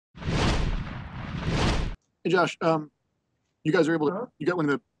Hey Josh, you guys are able to you got one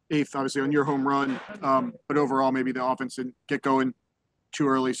of the eighth, obviously, on your home run, but overall maybe the offense didn't get going too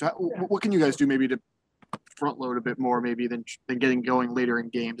early. So what can you guys do maybe to front load a bit more maybe than getting going later in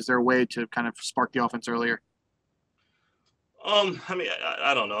games? Is there a way to kind of spark the offense earlier? I mean,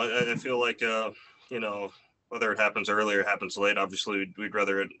 I don't know. I feel like, you know, whether it happens early or happens late, obviously we'd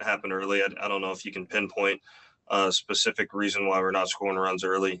rather it happen early. I don't know if you can pinpoint a specific reason why we're not scoring runs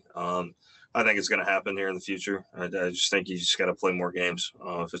early. I think it's going to happen here in the future. I just think you just got to play more games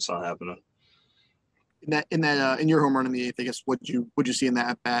if it's not happening. In your home run in the eighth, I guess what you see in that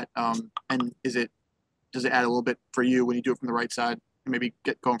at bat, and does it add a little bit for you when you do it from the right side and maybe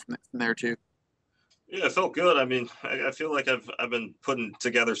get going from there too? Yeah, it felt good. I mean, I feel like I've been putting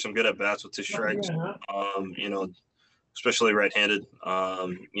together some good at bats with two strikes. You know, especially right-handed.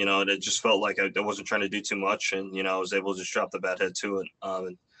 You know, and it just felt like I wasn't trying to do too much, and I was able to just drop the bat head to it.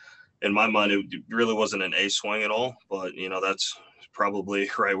 And in my mind, it really wasn't an A swing at all, but that's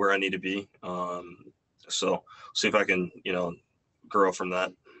probably right where I need to be. So see if I can grow from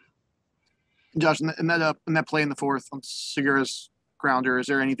that. Josh, in that play in the fourth on Segura's grounder, is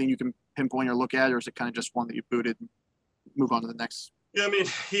there anything you can pinpoint or look at, or is it kind of just one that you booted and move on to the next? Yeah, I mean,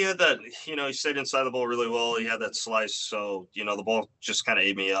 he had that, he stayed inside the ball really well. He had that slice. So, the ball just kind of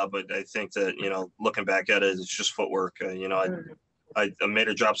ate me up. But I think that, looking back at it, it's just footwork. I made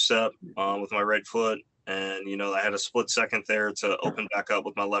a drop step with my right foot. And, I had a split second there to open back up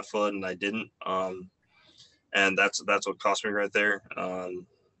with my left foot, and I didn't. And that's what cost me right there.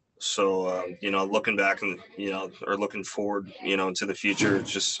 Looking back and, or looking forward, into the future,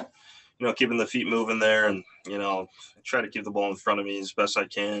 it's just, keeping the feet moving there and, try to keep the ball in front of me as best I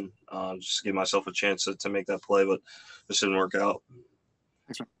can, just to give myself a chance to make that play, but this didn't work out.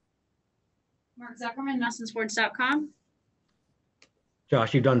 Thanks, man. Mark Zuckerman, MASNsports.com.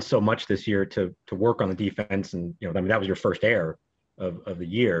 Josh, you've done so much this year to work on the defense, and I mean that was your first error of the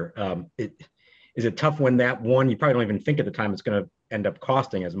year. Is it tough when that one you probably don't even think at the time it's going to end up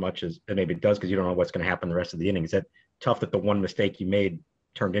costing as much as maybe it does because you don't know what's going to happen the rest of the inning? Is that tough that the one mistake you made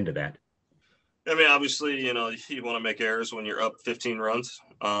turned into that? I mean, obviously, you want to make errors when you're up 15 runs.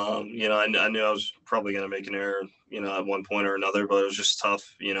 I knew I was probably going to make an error, at one point or another, but it was just tough,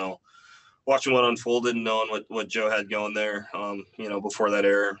 watching what unfolded and knowing what Joe had going there, before that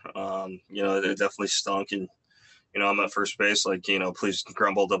error. It definitely stunk. And, I'm at first base, like, please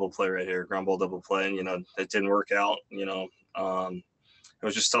ground ball double play right here, ground ball double play. And, it didn't work out, it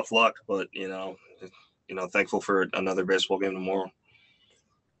was just tough luck, but, thankful for another baseball game tomorrow.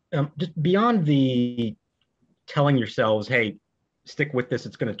 Just beyond the telling yourselves, hey, stick with this,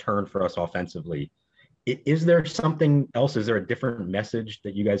 it's going to turn for us offensively. Is there something else? Is there a different message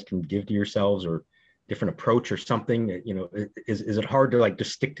that you guys can give to yourselves or different approach or something? Is it hard to like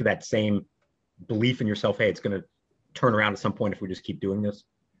just stick to that same belief in yourself? Hey, it's going to turn around at some point if we just keep doing this.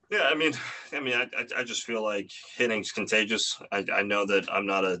 Yeah, I mean, I just feel like hitting's contagious. I know that I'm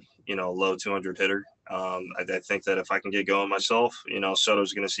not a low 200 hitter. I think that if I can get going myself,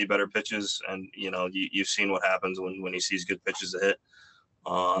 Soto's going to see better pitches, and you've seen what happens when he sees good pitches to hit.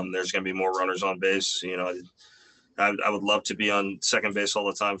 There's going to be more runners on base. I would love to be on second base all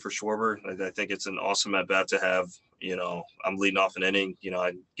the time for Schwarber. I think it's an awesome at bat to have. I'm leading off an inning.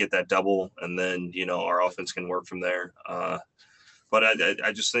 I get that double, and then our offense can work from there. But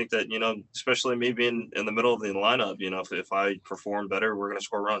I just think that, especially me being in the middle of the lineup, if I perform better, we're going to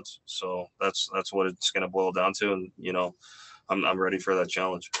score runs. So that's what it's going to boil down to. And, I'm ready for that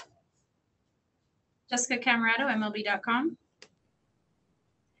challenge. Jessica Camarato, MLB.com.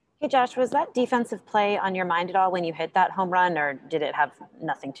 Hey, Josh, was that defensive play on your mind at all when you hit that home run, or did it have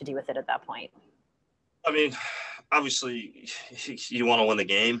nothing to do with it at that point? I mean, obviously, you want to win the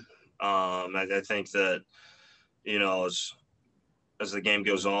game. I think that, as the game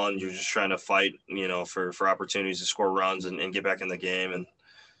goes on, you're just trying to fight, for opportunities to score runs and get back in the game. And,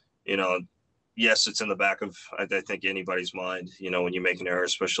 yes, it's in the back of, I think, anybody's mind, when you make an error,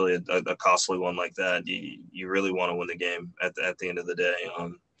 especially a costly one like that, you really want to win the game at the end of the day.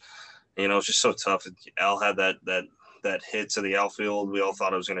 It's just so tough. Al had that hit to the outfield. We all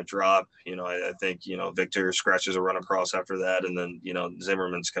thought it was going to drop. I think, Victor scratches a run across after that. And then,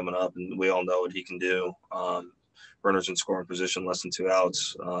 Zimmerman's coming up, and we all know what he can do. Runners in scoring position, less than 2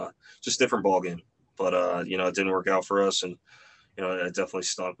 outs, just different ball game. But, it didn't work out for us. And, it definitely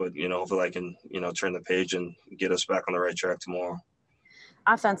stunk. But, hopefully I can, turn the page and get us back on the right track tomorrow.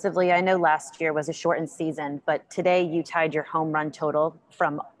 Offensively, I know last year was a shortened season, but today you tied your home run total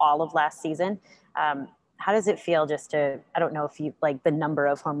from all of last season. How does it feel just to, I don't know if you like the number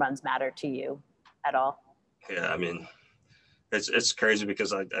of home runs matter to you at all? Yeah, I mean, It's crazy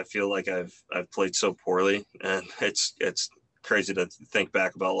because I feel like I've played so poorly, and it's crazy to think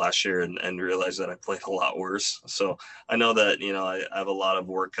back about last year and realize that I played a lot worse. So I know that, you know, I have a lot of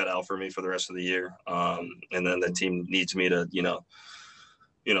work cut out for me for the rest of the year. And then the team needs me to, you know,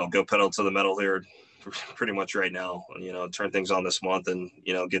 go pedal to the metal here pretty much right now, you know, turn things on this month and,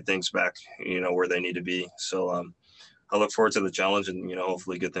 you know, get things back, you know, where they need to be. So I look forward to the challenge and, you know,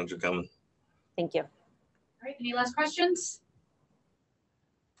 hopefully good things are coming. Thank you. All right, any last questions?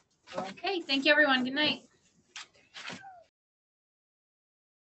 Okay, thank you, everyone. Good night.